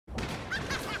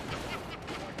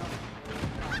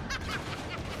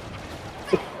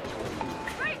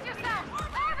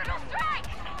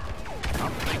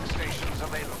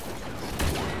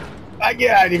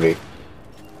Get out of me!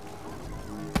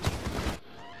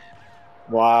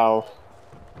 Wow.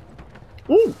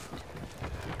 Ooh.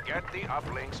 Get the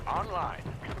uplinks online.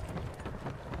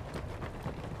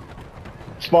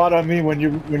 Spot on me when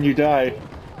you die. Here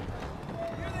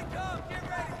they come! Get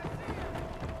ready!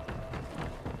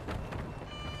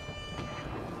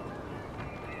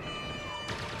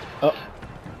 Oh.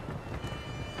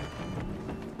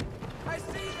 I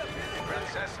see them!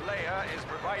 Princess Leia is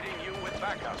providing you with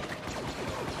backup.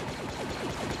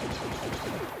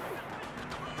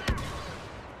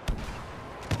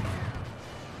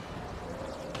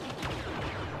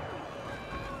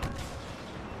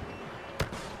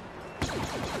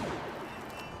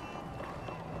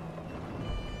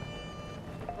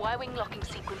 Y-wing locking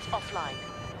sequence offline.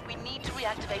 We need to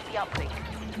reactivate the uplink.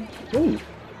 Ooh.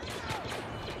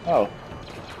 Oh.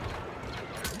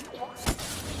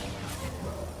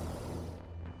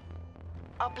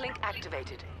 Uplink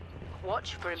activated.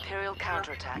 Watch for Imperial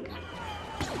counterattack.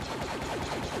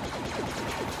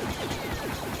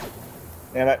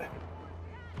 Damn it.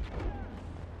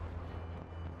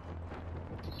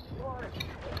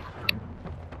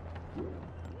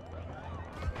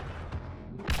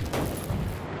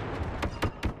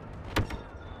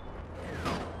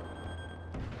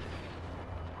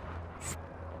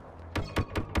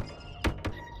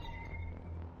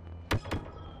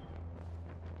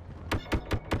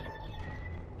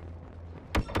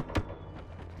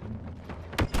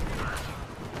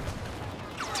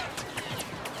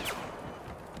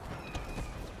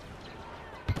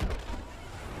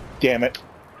 Damn it.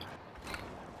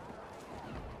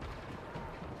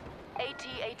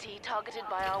 AT-AT targeted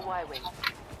by our Y-wing.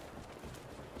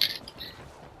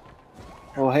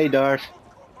 Oh, hey, Darth.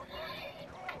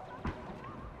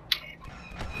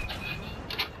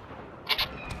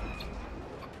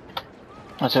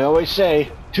 As I always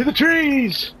say, to the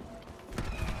trees!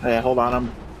 Hey, hold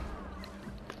on,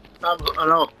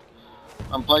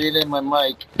 I'm plugging in my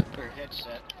mic or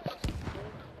headset.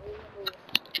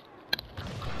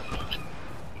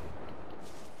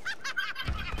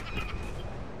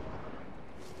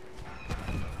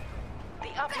 The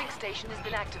uplink station has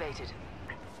been activated.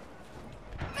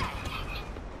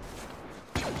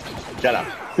 Shut up.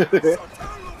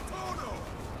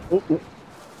 Ooh, ooh.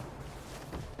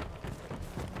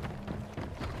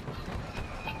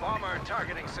 Bomber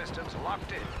targeting systems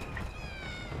locked in.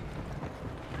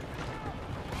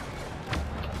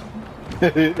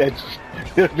 That's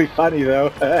it'll be funny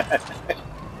though.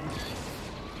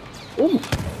 Ooh.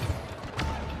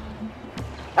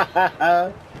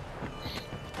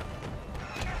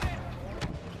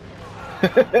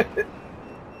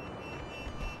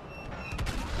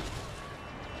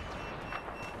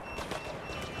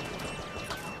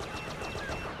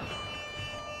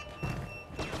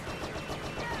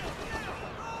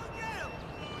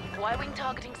 Y-wing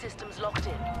targeting systems locked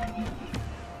in.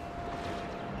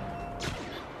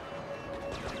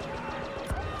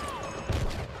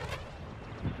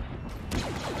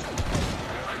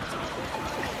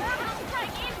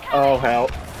 Oh hell.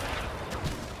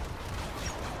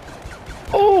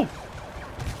 Oh!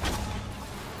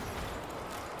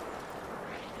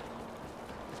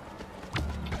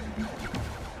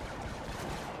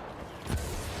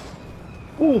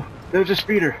 Ooh, there's a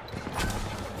speeder.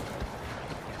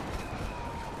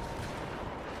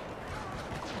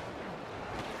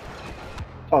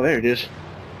 Oh, there it is.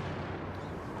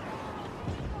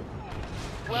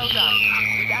 Well done.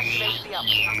 We've activated the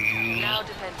uplink. Now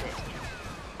defend it.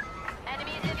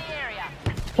 Enemies in the area.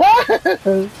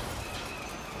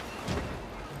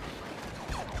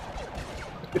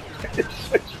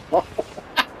 What?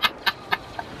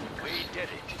 We did it.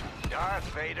 Darth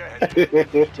Vader has been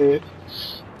defeated.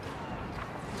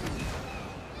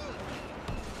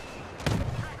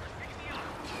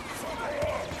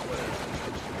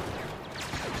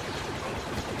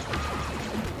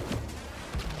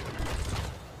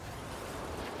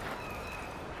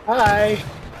 Hi.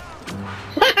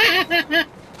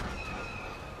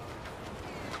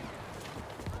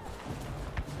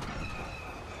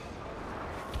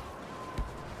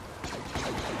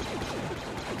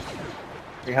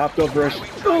 He hopped over us. Y-wing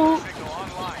tracking signal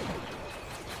online.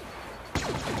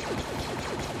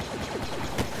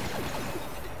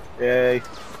 Yay.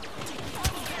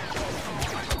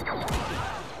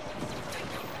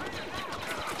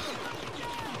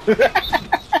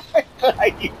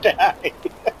 You died.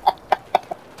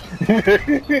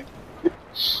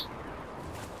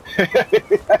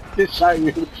 I just saw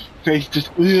your face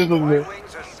just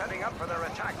Y-wings are setting up for their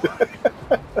attack run.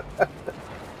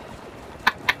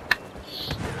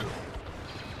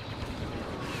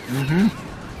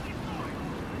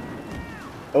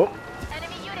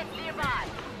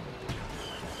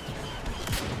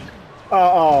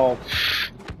 Oh.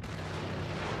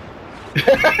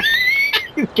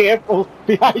 Careful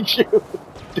behind you.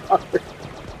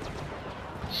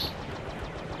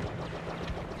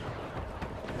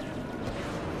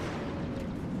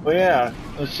 Well, yeah.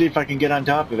 Let's see if I can get on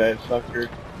top of that fucker.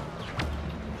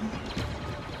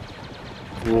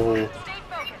 Whoa. Stay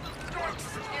focused.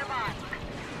 Stormtroopers nearby.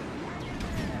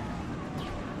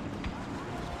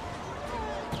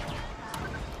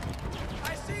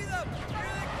 I see them! Here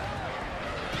they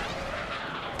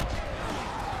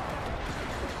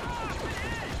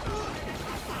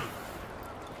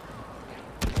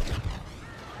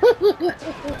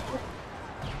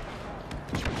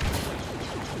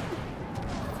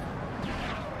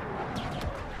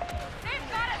They've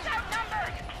got us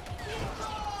outnumbered.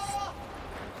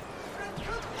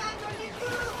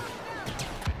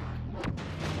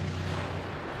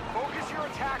 Focus your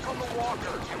attack on the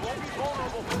walker. It won't be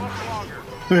vulnerable for much longer.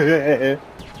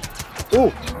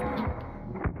 Ooh.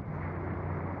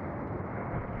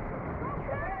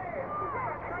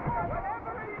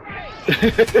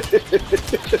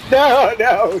 No,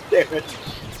 no, damn it.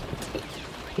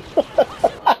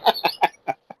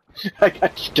 I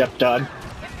got stepped on.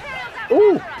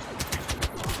 Ooh.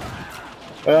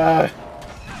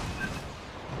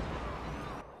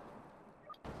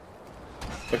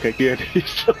 Okay, good. He's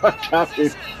still on top,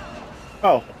 dude.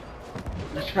 Oh.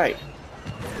 That's right.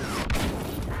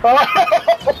 Oh!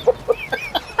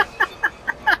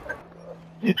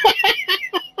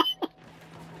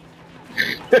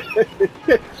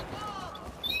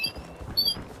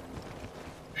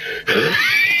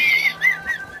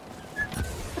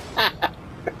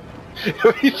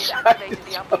 We've activated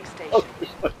the uplink station.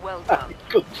 Well done.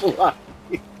 Good fly.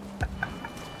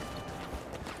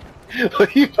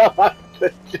 He fell out of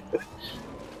it.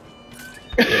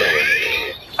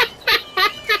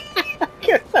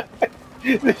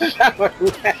 This is how I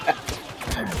laugh.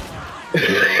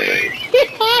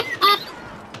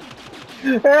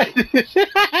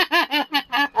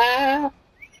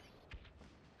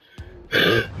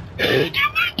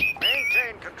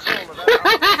 Maintain control of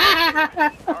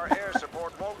that. Our air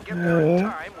support won't get there in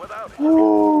time without it.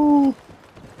 Ooh.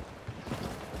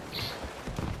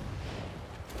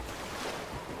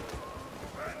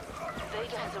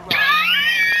 Vader has arrived.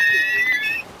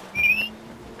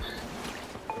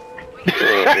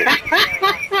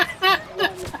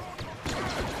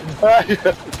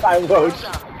 I won't.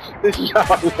 This is how I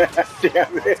laugh,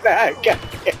 damn it. God damn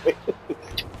it.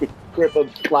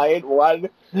 Crippled client one.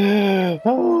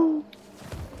 Oh.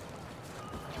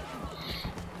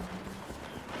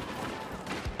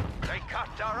 They cut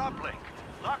our uplink.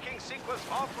 Locking sequence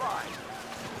offline.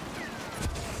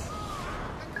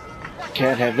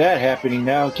 Can't have that happening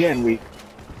now, can we?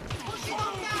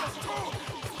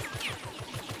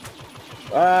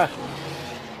 Ah.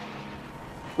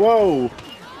 Whoa.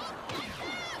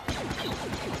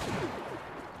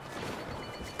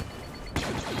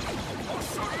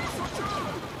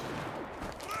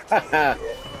 Haha.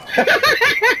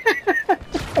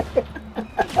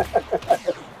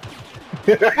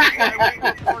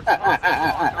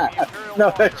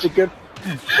 No, that's a good.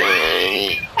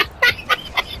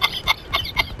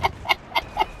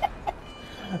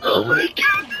 Oh my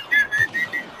god.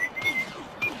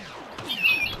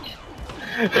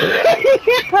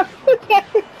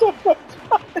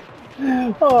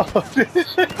 Oh.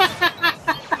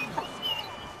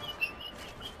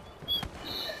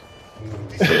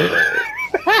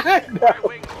 No.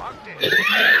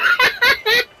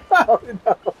 Oh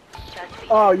no.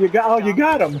 Oh, you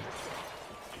got him.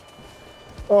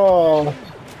 Oh.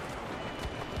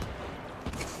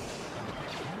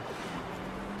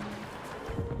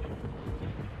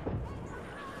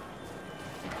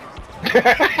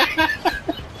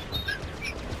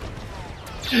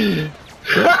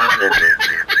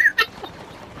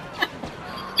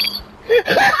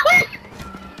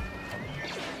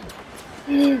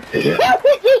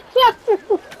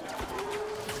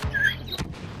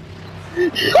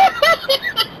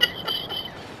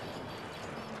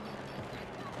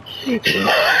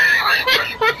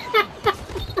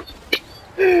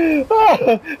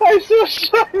 Oh, I'm so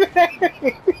sorry.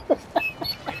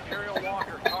 Imperial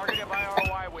Walker targeted by our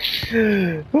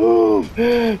Y-wing. Ooh,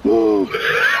 ooh.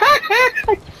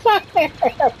 I saw that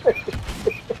happen.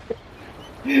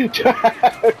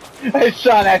 I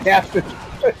saw that happen.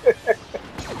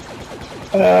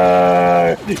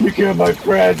 You killed my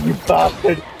friend, you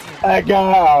bastard. I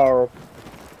got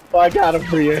him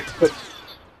for you. But,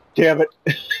 damn it.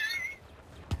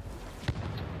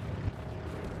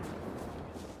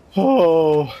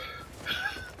 Oh.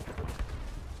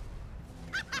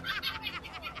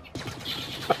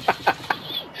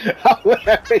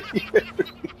 However you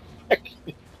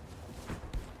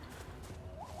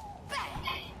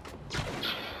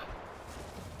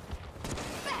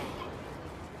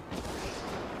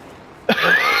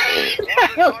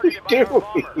How are you doing,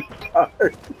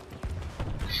 Tart?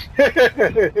 Yes,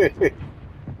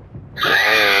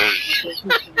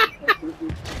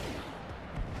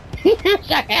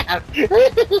 I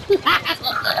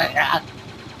have.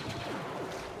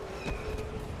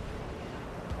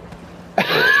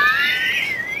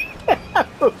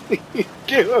 What are you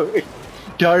doing?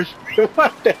 Darth,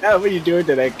 what the hell are you doing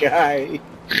to that guy?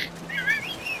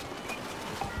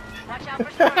 Watch out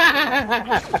for storms.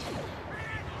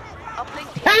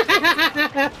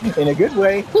 Uplink. In a good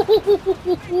way.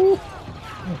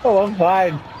 Oh, I'm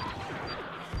fine.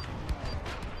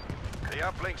 The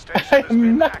uplink station has I'm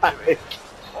been not. activated.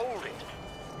 Hold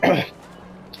it.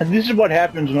 And this is what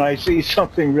happens when I see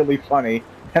something really funny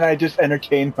and I just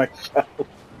entertain myself.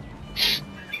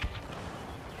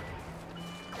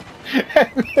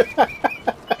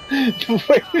 The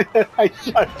way that I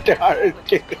saw Dara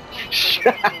get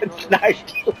shot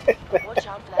sniped. Watch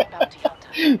out for that bounty hunter.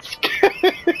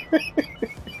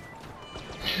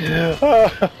 Oh,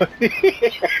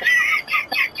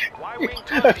 Y-wing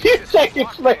a few turret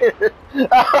seconds later,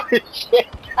 oh shit,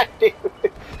 God damn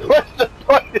it. What's the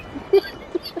point?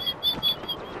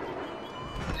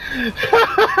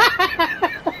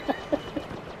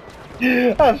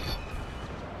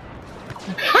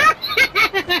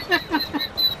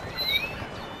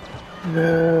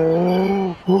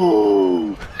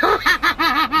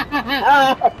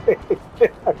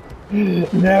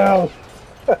 No.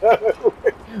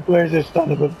 Where's this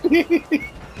son of a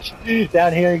bitch?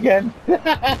 Down here again?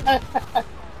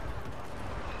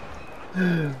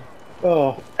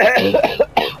 Oh.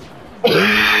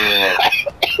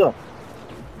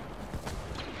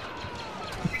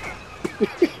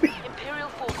 Imperial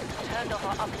forces have turned off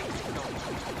our uplink signal.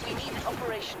 We need it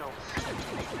operational.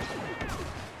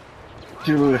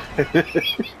 Dude.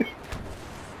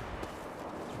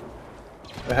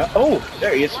 Oh,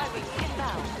 there he is. Y-wing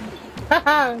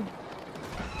inbound.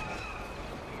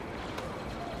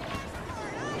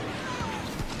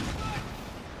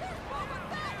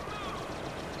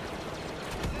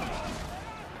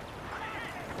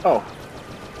 Oh.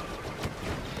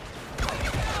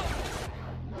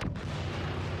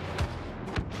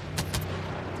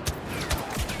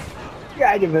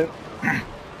 God damn it.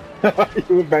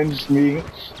 You avenged me. We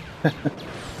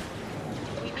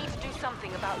need to do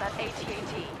something about that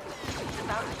AT-AT. It's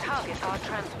about to target our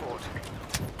transport.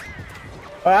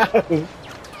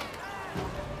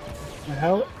 The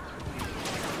hell?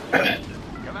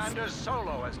 Commander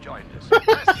Solo has joined us.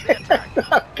 Press the attack.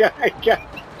 Okay, yeah.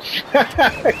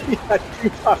 Yeah, too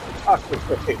far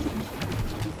away.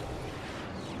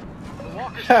 The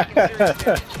walker's taking serious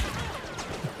damage.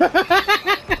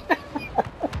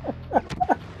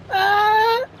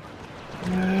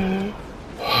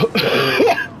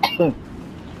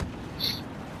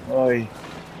 Oi,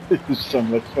 this is so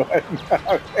much fun.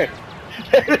 Okay.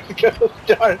 There it goes,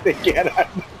 Darth again.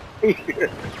 I'm here.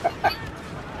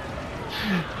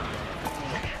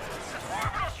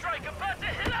 Orbital strike about to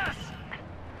hit us.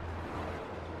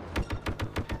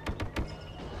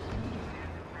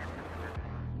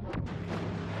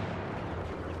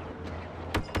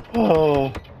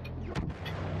 Oh.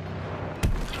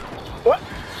 What?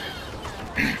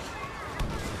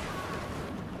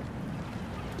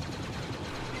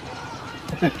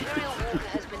 Imperial Walker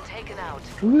has been taken out.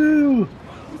 Woo!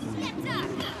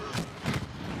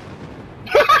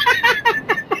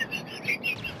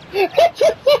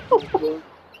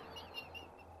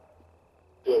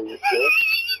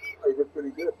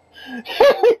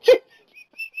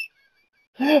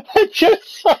 I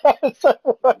just saw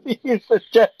someone use a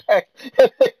jetpack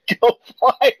and then go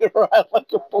flying around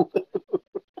like a balloon.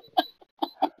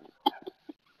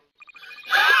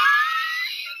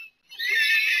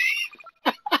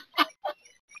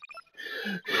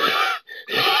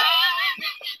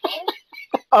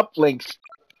 Uplinks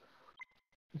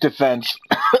defense.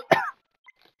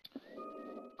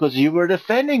 Because you were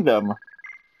defending them.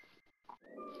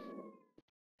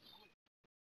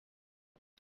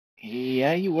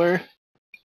 Yeah, you were.